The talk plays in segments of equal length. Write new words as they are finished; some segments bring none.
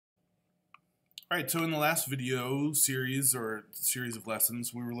Alright, so in the last video series or series of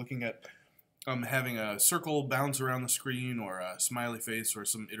lessons, we were looking at having a circle bounce around the screen or a smiley face or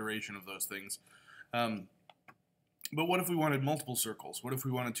some iteration of those things. But what if we wanted multiple circles? What if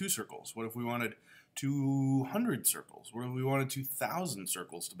we wanted 2 circles? What if we wanted 200 circles? What if we wanted 2,000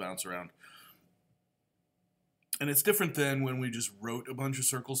 circles to bounce around? And it's different than when we just wrote a bunch of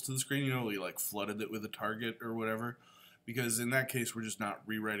circles to the screen, you know, we like flooded it with a target or whatever. Because in that case, we're just not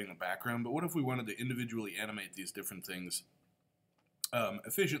rewriting the background. But what if we wanted to individually animate these different things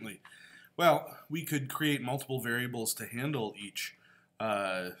efficiently? Well, we could create multiple variables to handle each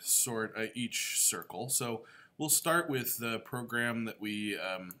circle. So we'll start with the program that we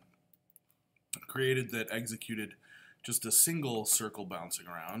created that executed just a single circle bouncing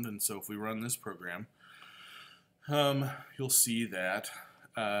around. And so if we run this program, you'll see that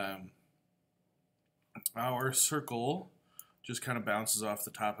our circle just kind of bounces off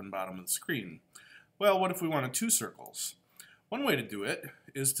the top and bottom of the screen. Well, what if we wanted 2 circles? One way to do it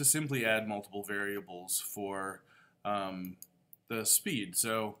is to simply add multiple variables for the speed.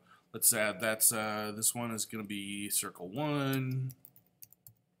 So let's add this one is going to be circle 1,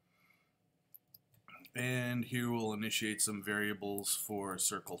 and here we'll initiate some variables for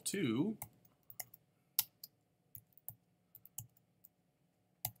circle 2.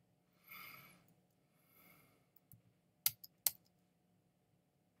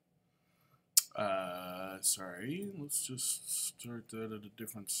 Sorry, let's just start that at a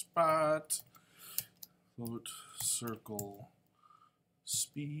different spot. Float circle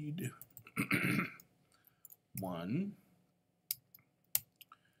speed 1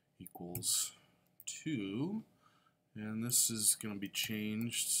 equals 2, and this is going to be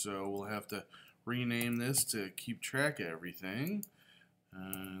changed, so we'll have to rename this to keep track of everything.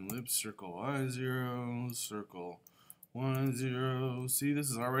 Ellipse circle y0, circle 1, 0. See, this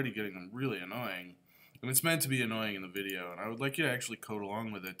is already getting really annoying. And it's meant to be annoying in the video, and I would like you to actually code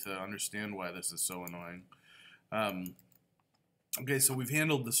along with it to understand why this is so annoying. Okay, so we've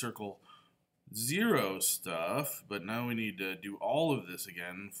handled the circle 0 stuff, but now we need to do all of this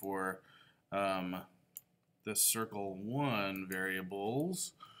again for the circle 1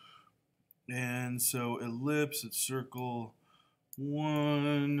 variables. And so ellipse at circle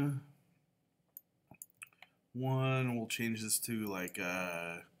 1, we'll change this to like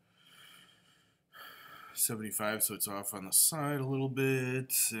 75, so it's off on the side a little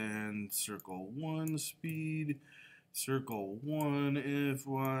bit, and circle 1 speed, circle 1 if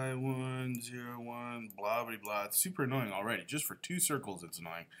y1, 0, 1, blah, blah, blah. It's super annoying already. Just for 2 circles, it's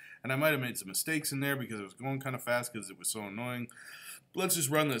annoying. And I might have made some mistakes in there because it was going kind of fast because it was so annoying. Let's just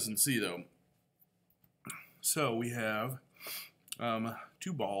run this and see, though. So we have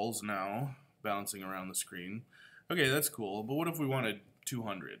 2 balls now bouncing around the screen. Okay, that's cool, but what if we wanted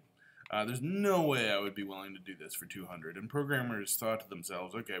 200? There's no way I would be willing to do this for 200. And programmers thought to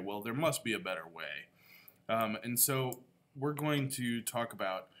themselves, okay, well, there must be a better way. And so we're going to talk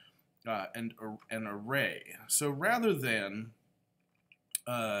about an array. So rather than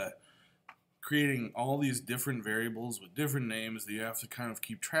creating all these different variables with different names that you have to kind of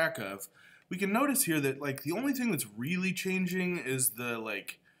keep track of, we can notice here that like the only thing that's really changing is the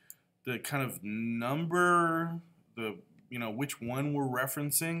kind of number, which one we're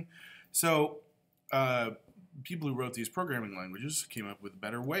referencing. So people who wrote these programming languages came up with a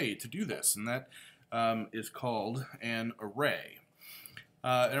better way to do this, and that is called an array.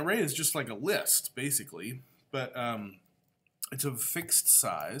 An array is just like a list, basically, but it's of fixed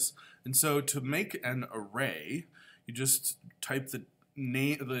size. And so to make an array, you just type the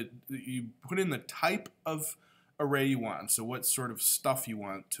name, you put in the type of array you want. So what sort of stuff you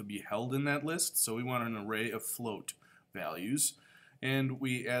want to be held in that list. So we want an array of float values. And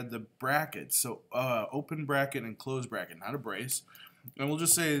we add the brackets, so open bracket and close bracket, not a brace. And we'll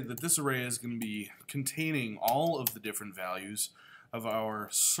just say that this array is going to be containing all of the different values of our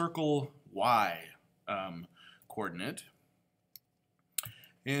circle y coordinate.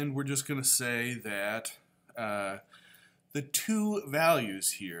 And we're just going to say that the 2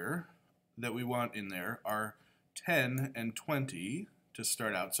 values here that we want in there are 10 and 20 to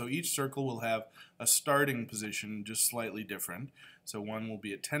start out. So each circle will have a starting position just slightly different. So one will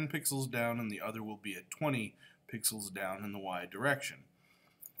be at 10 pixels down and the other will be at 20 pixels down in the y direction.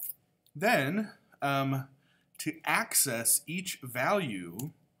 Then, to access each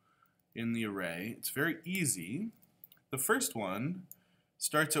value in the array, it's very easy. The first one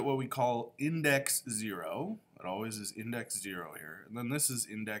starts at what we call index 0. It always is index 0 here. And then this is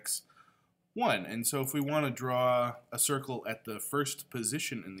index 1. And so if we want to draw a circle at the first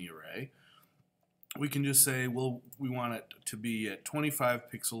position in the array, we can just say, well, we want it to be at 25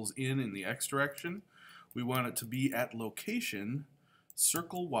 pixels in the X direction. We want it to be at location,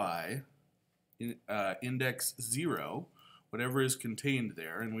 circle Y, index 0, whatever is contained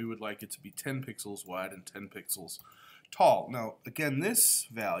there, and we would like it to be 10 pixels wide and 10 pixels tall. Now, again, this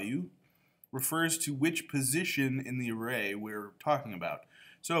value refers to which position in the array we're talking about.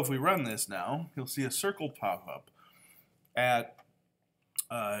 So if we run this now, you'll see a circle pop up at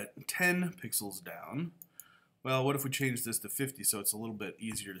 10 pixels down. Well, what if we change this to 50 so it's a little bit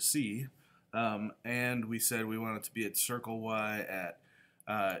easier to see? And we said we want it to be at circle Y at,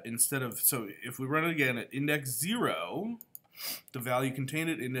 so if we run it again at index 0, the value contained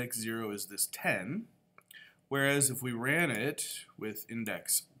at index 0 is this 10. Whereas if we ran it with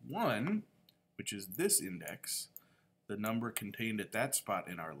index 1, which is this index, the number contained at that spot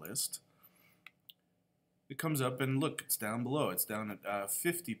in our list, it comes up and look, it's down below. It's down at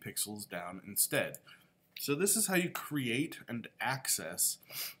 50 pixels down instead. So this is how you create and access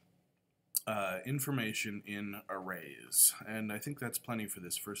information in arrays. And I think that's plenty for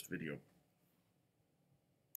this first video.